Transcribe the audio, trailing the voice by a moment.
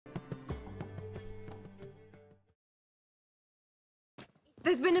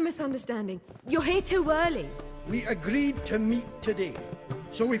There's been a misunderstanding. You're here too early. We agreed to meet today,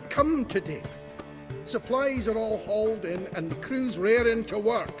 so we've come today. Supplies are all hauled in and the crew's raring to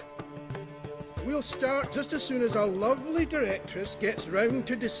work. We'll start just as soon as our lovely directress gets round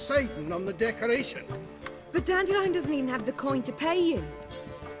to deciding on the decoration. But Dandelion doesn't even have the coin to pay you.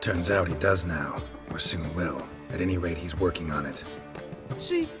 Turns out he does now, or soon will. At any rate, he's working on it.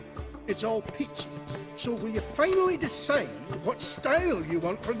 See? It's all peachy. So will you finally decide what style you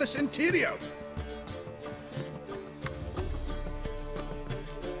want for this interior?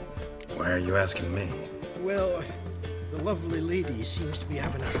 Why are you asking me? Well, the lovely lady seems to be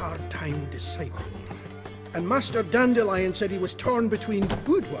having a hard time deciding. And Master Dandelion said he was torn between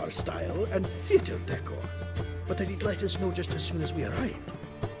boudoir style and theatre decor, but that he'd let us know just as soon as we arrived.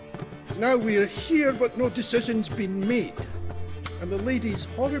 Now we're here, but no decision's been made. And the lady's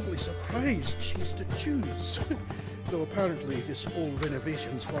horribly surprised she's to choose. Though apparently this whole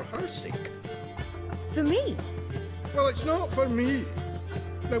renovation's for her sake. For me? Well, it's not for me.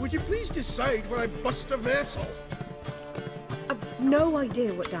 Now, would you please decide where I bust a vessel? I've no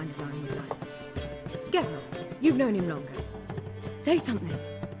idea what Dandelion would like. Get on. You've known him longer. Say something.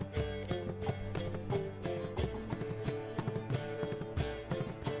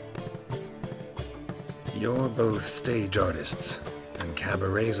 You're both stage artists, and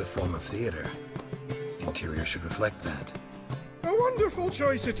cabaret's a form of theater. Interior should reflect that. A wonderful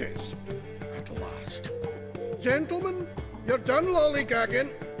choice it is. At last. Gentlemen, you're done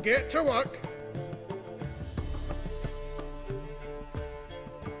lollygagging. Get to work.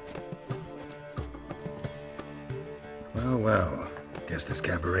 Well, guess this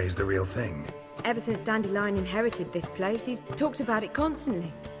cabaret's the real thing. Ever since Dandelion inherited this place, he's talked about it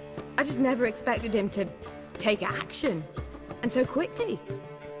constantly. I just never expected him to take action. And so quickly.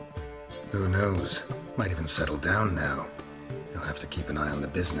 Who knows? Might even settle down now. He'll have to keep an eye on the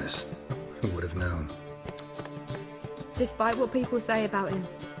business. Who would have known? Despite what people say about him,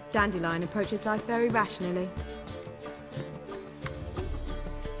 Dandelion approaches life very rationally.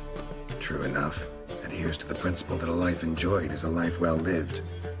 True enough. Adheres to the principle that a life enjoyed is a life well lived.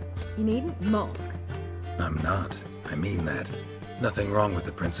 You needn't mock. I'm not. I mean that. Nothing wrong with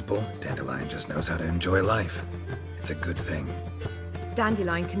the principle. Dandelion just knows how to enjoy life. It's a good thing.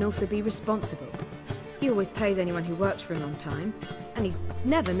 Dandelion can also be responsible. He always pays anyone who works for him on time, and he's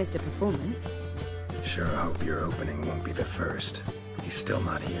never missed a performance. Sure hope your opening won't be the first. He's still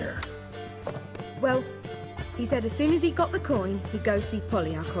not here. Well, he said as soon as he got the coin, he'd go see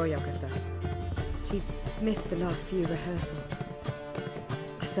Polly, our choreographer. She's missed the last few rehearsals.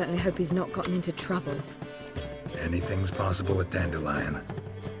 I certainly hope he's not gotten into trouble. Anything's possible with Dandelion.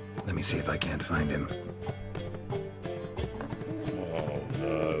 Let me see if I can't find him. Oh,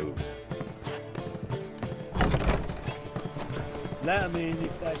 no. Let 'em in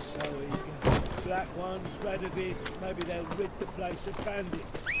if that's so eager. Black ones, red of it, maybe they'll rid the place of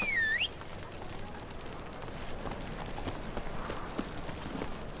bandits.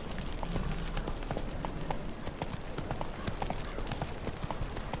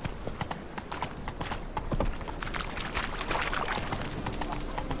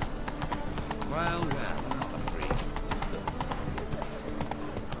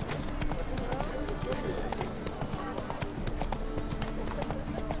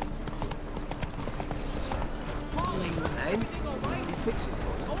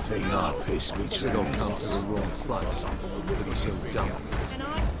 They don't come to the wrong place. They be so dumb.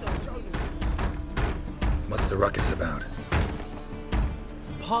 What's the ruckus about?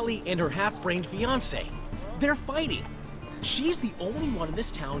 Polly and her half-brained fiancé. They're fighting. She's the only one in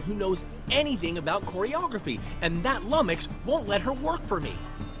this town who knows anything about choreography, and that lummox won't let her work for me.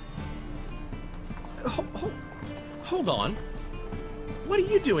 Hold on. What are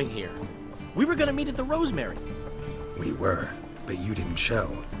you doing here? We were gonna meet at the Rosemary. We were, but you didn't show.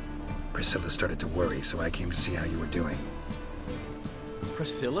 Priscilla started to worry, so I came to see how you were doing.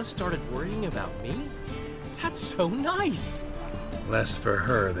 Priscilla started worrying about me? That's so nice! Less for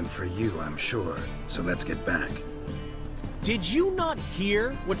her than for you, I'm sure. So let's get back. Did you not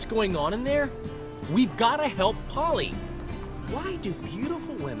hear what's going on in there? We've gotta help Polly. Why do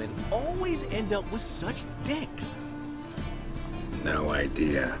beautiful women always end up with such dicks? No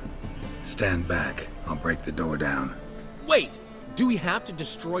idea. Stand back. I'll break the door down. Wait! Do we have to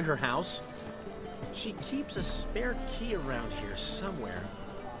destroy her house? She keeps a spare key around here somewhere.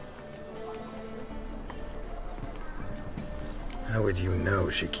 How would you know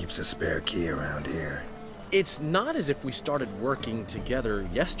she keeps a spare key around here? It's not as if we started working together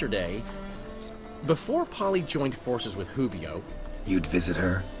yesterday. Before Polly joined forces with Hubio... You'd visit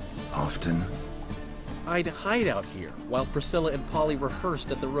her? Often? I'd hide out here while Priscilla and Polly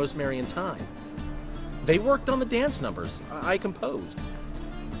rehearsed at the Rosemary and Thyme. They worked on the dance numbers I composed.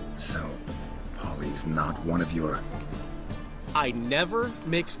 So, Polly's not one of your... I never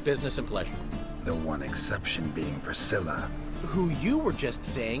mix business and pleasure. The one exception being Priscilla. Who you were just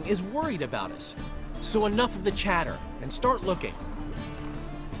saying is worried about us. So enough of the chatter, and start looking.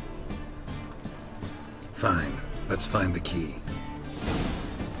 Fine, let's find the key.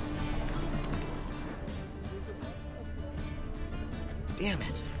 Damn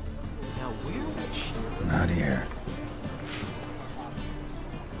it. Now where would she... Not here.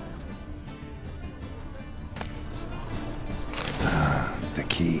 Ah, the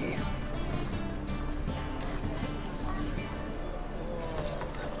key.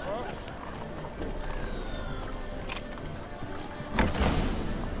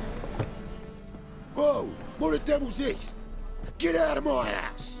 Whoa! What the devil's this? Get out of my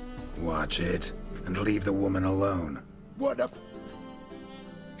house! Watch it, and leave the woman alone. What the...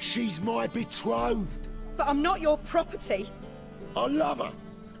 She's my betrothed. But I'm not your property. I love her.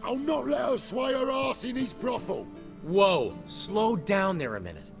 I'll not let her sway her ass in his brothel. Whoa, slow down there a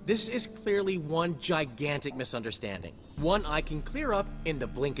minute. This is clearly one gigantic misunderstanding. One I can clear up in the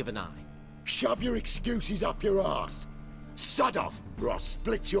blink of an eye. Shove your excuses up your ass. Sod off, or I'll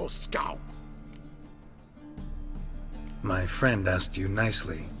split your skull. My friend asked you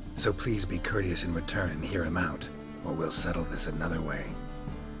nicely, so please be courteous in return and hear him out, or we'll settle this another way.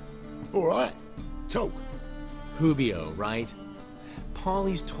 All right, talk. Hubio, right?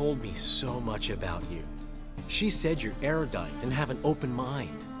 Polly's told me so much about you. She said you're erudite and have an open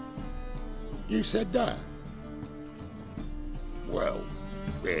mind. You said that? Well,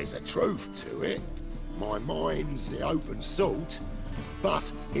 there's a truth to it. My mind's the open salt,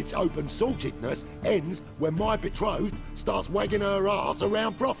 but its open saltedness ends when my betrothed starts wagging her ass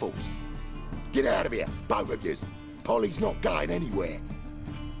around brothels. Get out of here, both of yous. Polly's not going anywhere.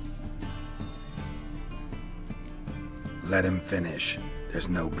 Let him finish. There's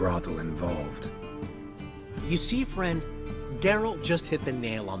no brothel involved. You see, friend, Geralt just hit the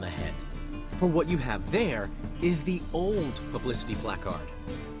nail on the head. For what you have there is the old publicity placard.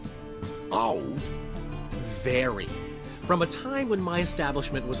 Old? Very. From a time when my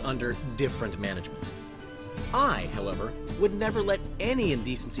establishment was under different management. I, however, would never let any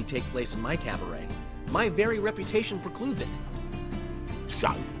indecency take place in my cabaret. My very reputation precludes it. So,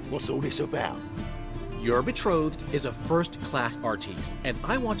 what's all this about? Your betrothed is a first-class artiste, and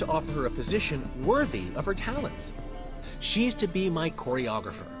I want to offer her a position worthy of her talents. She's to be my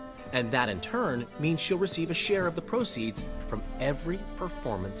choreographer, and that in turn means she'll receive a share of the proceeds from every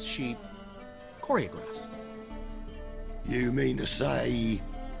performance she choreographs. You mean to say...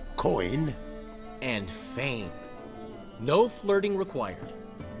 coin? And fame. No flirting required.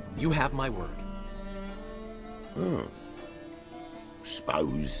 You have my word.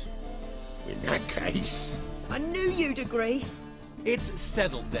 Suppose... in that case... I knew you'd agree. It's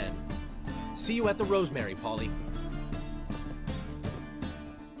settled then. See you at the Rosemary, Polly.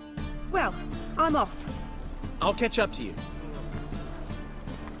 Well, I'm off. I'll catch up to you.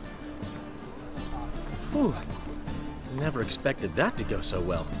 Whew. Never expected that to go so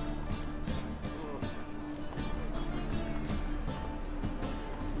well.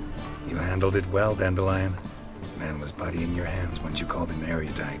 You handled it well, Dandelion. Man was buddy in your hands once you called him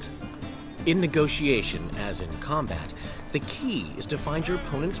erudite. In negotiation, as in combat, the key is to find your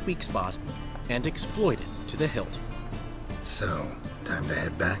opponent's weak spot and exploit it to the hilt. So, time to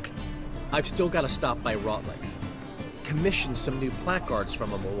head back? I've still got to stop by Rotlick's. Commissioned some new placards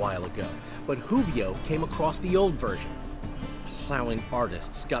from him a while ago, but Hubio came across the old version. Plowing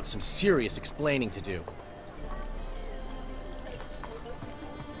artists got some serious explaining to do.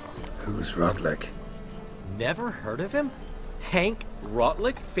 Who's Rotlick? Never heard of him? Hank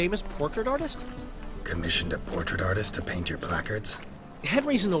Rotlick, famous portrait artist? Commissioned a portrait artist to paint your placards?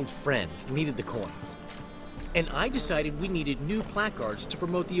 Henry's an old friend, needed the coin. And I decided we needed new placards to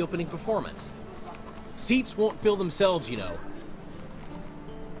promote the opening performance. Seats won't fill themselves, you know.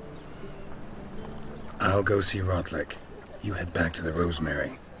 I'll go see Rotlick. You head back to the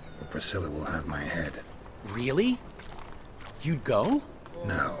Rosemary, or Priscilla will have my head. Really? You'd go?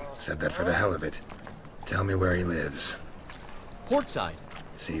 No, said that for the hell of it. Tell me where he lives. Portside.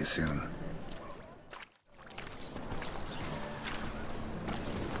 See you soon.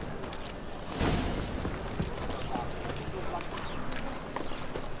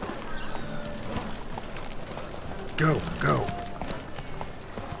 Go, go.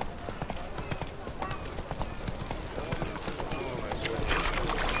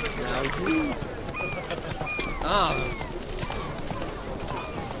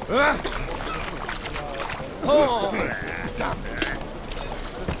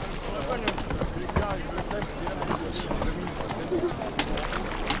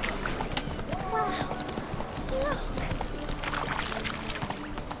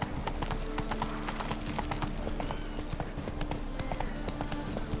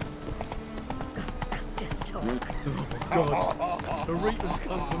 That's just talk. God, the Reaper's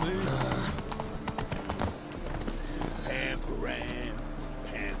come for me. Pam-param,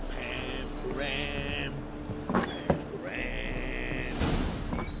 pam-pam-param, pam-param.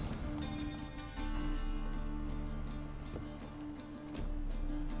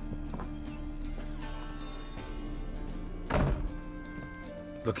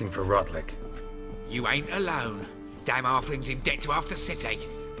 Looking for Rotlick. You ain't alone. Damn halfling's in debt to half the city,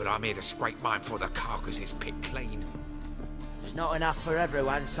 but I'm here to scrape mine before the carcass is picked clean. There's not enough for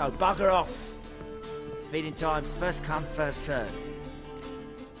everyone, so bugger off. Feeding time's first come, first served.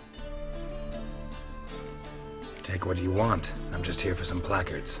 Take what you want. I'm just here for some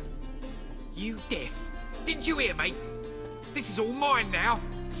placards. You deaf? Didn't you hear me? This is all mine now.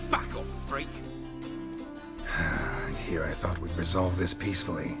 Fuck off, freak. And here I thought we'd resolve this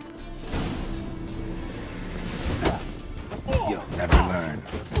peacefully. You'll never learn.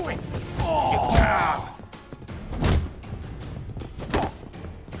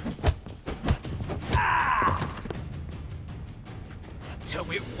 Tell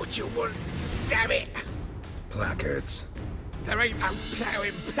me what you want, damn it! Placards. There ain't no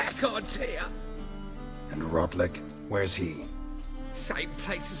ploughing placards here. And Rotlick, where's he? Same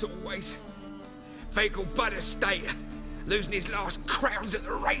place as always. Vehicle Bud Estate, losing his last crowns at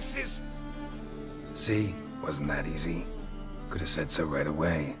the races. See? Wasn't that easy? Could have said so right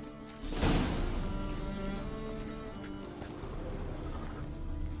away.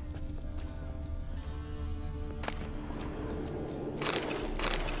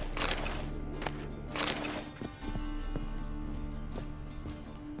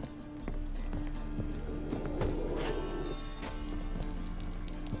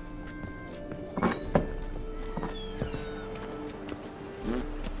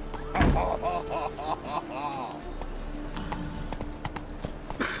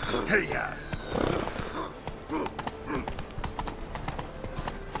 Hey-ya!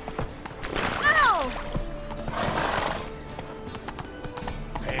 Ow!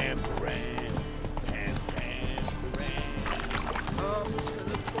 Pam-param, pam-pam-param. Arms for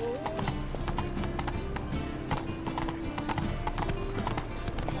the poor.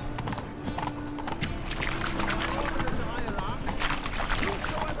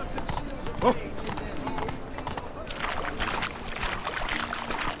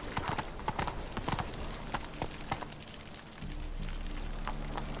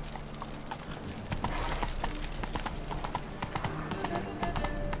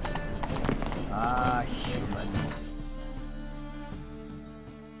 Ah, humans.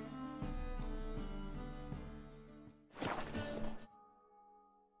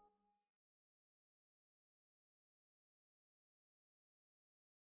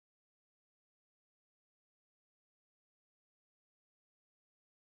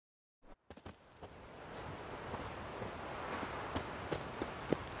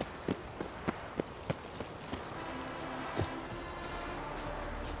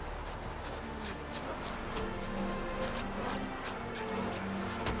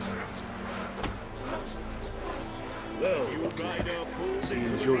 Well, you guide our pool.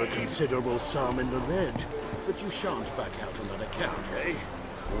 Seems you're a considerable psalm in the red, but you shan't back out on that account, eh?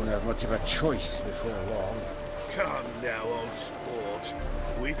 Won't have much of a choice before long. Come now, old sport.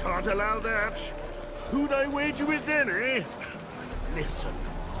 We can't allow that. Who'd I wager with then, eh? Listen,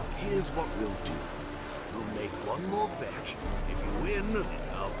 here's what we'll do. We'll make one more bet. If you win,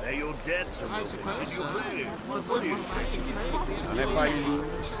 I'll pay your debts and we'll continue playing. What do you say? And if I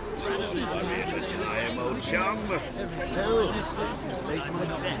lose, Worry at a time, old chum. Hell, there's my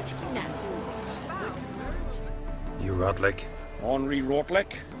bet. You Rotlick? Henri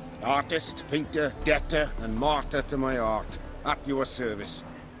Rotlick, artist, painter, debtor, and martyr to my art, at your service.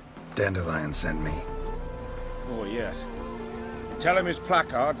 Dandelion sent me. Oh, yes. Tell him his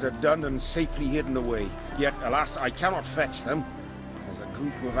placards are done and safely hidden away. Yet, alas, I cannot fetch them, as a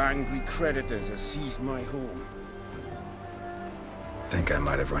group of angry creditors has seized my home. Think I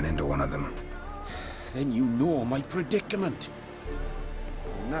might have run into one of them. Then you know my predicament.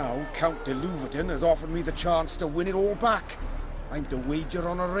 Now, Count de Louverton has offered me the chance to win it all back. I'm to wager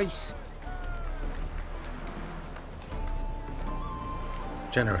on a race.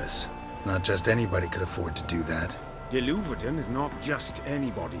 Generous. Not just anybody could afford to do that. De Louverton is not just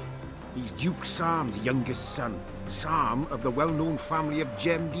anybody. He's Duke Sam's youngest son. Sam of the well-known family of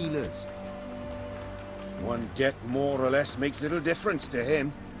gem dealers. One debt more or less makes little difference to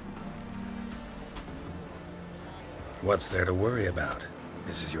him. What's there to worry about?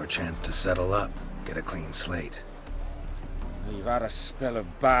 This is your chance to settle up, get a clean slate. I've had a spell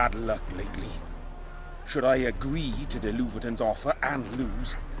of bad luck lately. Should I agree to the Louverton's offer and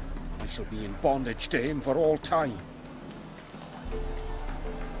lose, I shall be in bondage to him for all time.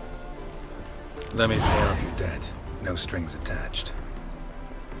 Let me pay off your debt. No strings attached.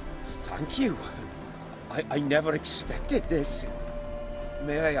 Thank you. I never expected this.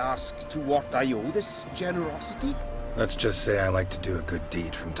 May I ask to what I owe this generosity? Let's just say I like to do a good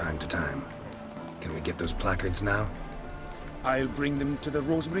deed from time to time. Can we get those placards now? I'll bring them to the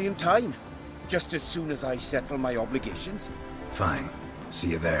Rosemary in time, just as soon as I settle my obligations. Fine.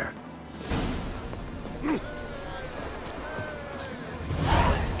 See you there.